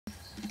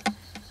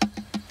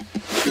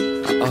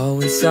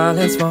always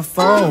silence my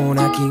phone.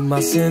 I keep my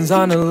sins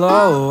on the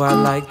low. I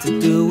like to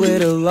do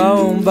it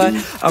alone, but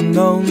I'm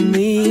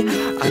lonely.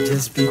 I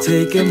just be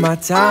taking my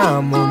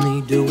time,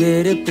 only do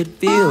it if it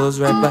feels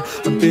right. But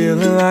I'm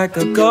feeling like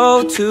I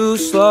go too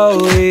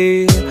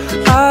slowly.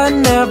 I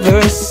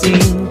never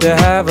seem to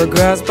have a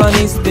grasp on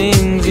these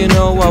things. You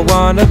know I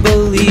wanna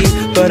believe,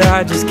 but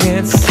I just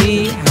can't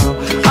see how.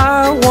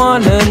 I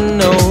wanna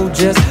know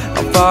just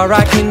how far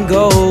I can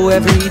go.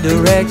 Every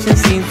direction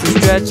seems to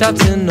stretch out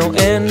to no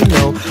end.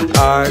 No,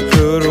 I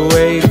could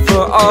wait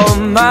for all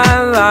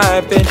my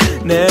life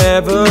and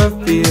never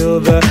feel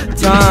the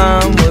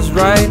time was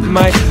right.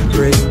 Might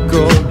break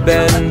or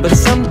bend, but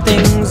some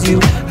things you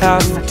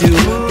have to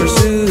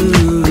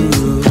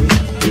pursue.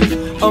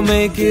 I'll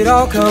make it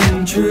all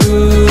come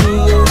true.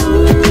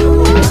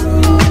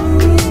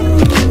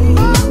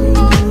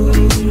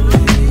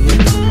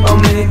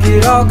 I'll make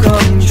it all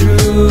come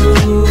true.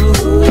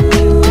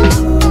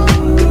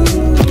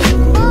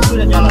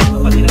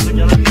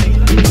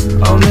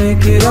 I'll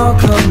make it all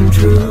come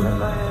true.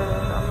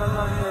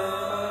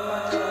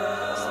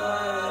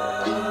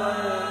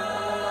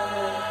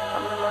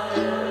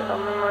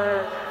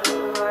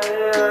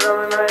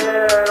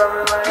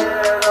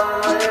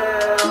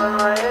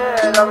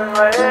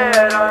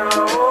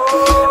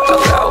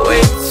 I've got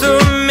way too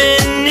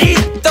many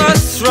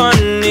thoughts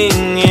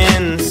running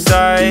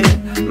inside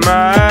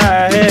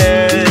my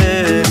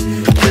head,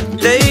 but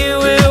they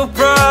will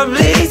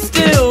probably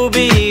still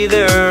be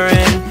there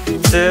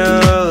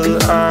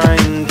until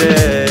I'm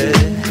dead.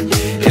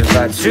 If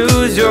I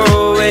choose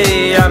your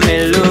way, I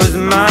may lose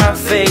my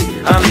faith.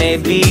 I may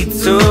be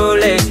too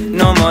late,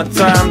 no more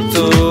time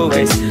to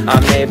waste. I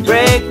may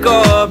break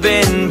or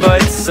bend,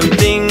 but some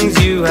things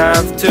you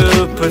have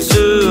to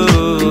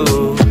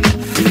pursue.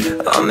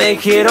 I'll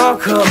make it all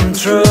come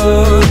true.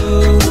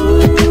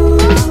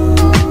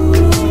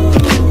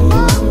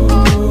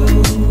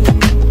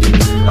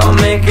 I'll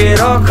make it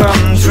all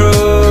come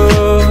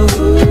true.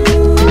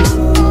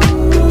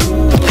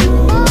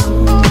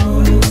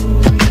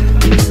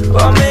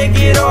 I'll make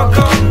it all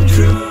come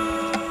true.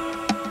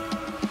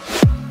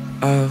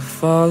 I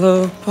fall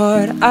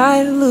apart,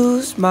 I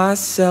lose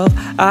myself.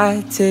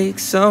 I take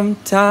some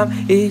time,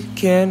 it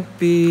can't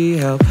be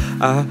helped.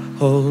 I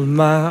hold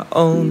my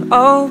own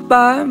all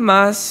by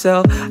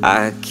myself.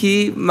 I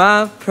keep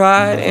my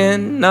pride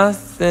and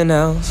nothing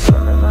else.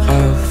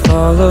 I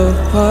fall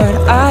apart,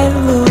 I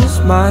lose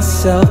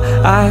myself.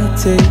 I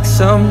take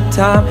some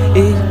time,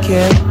 it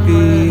can't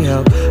be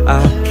helped.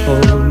 I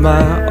hold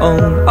my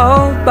own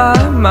all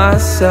by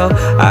myself.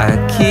 I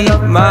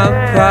keep my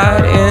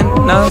pride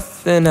and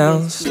nothing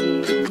else.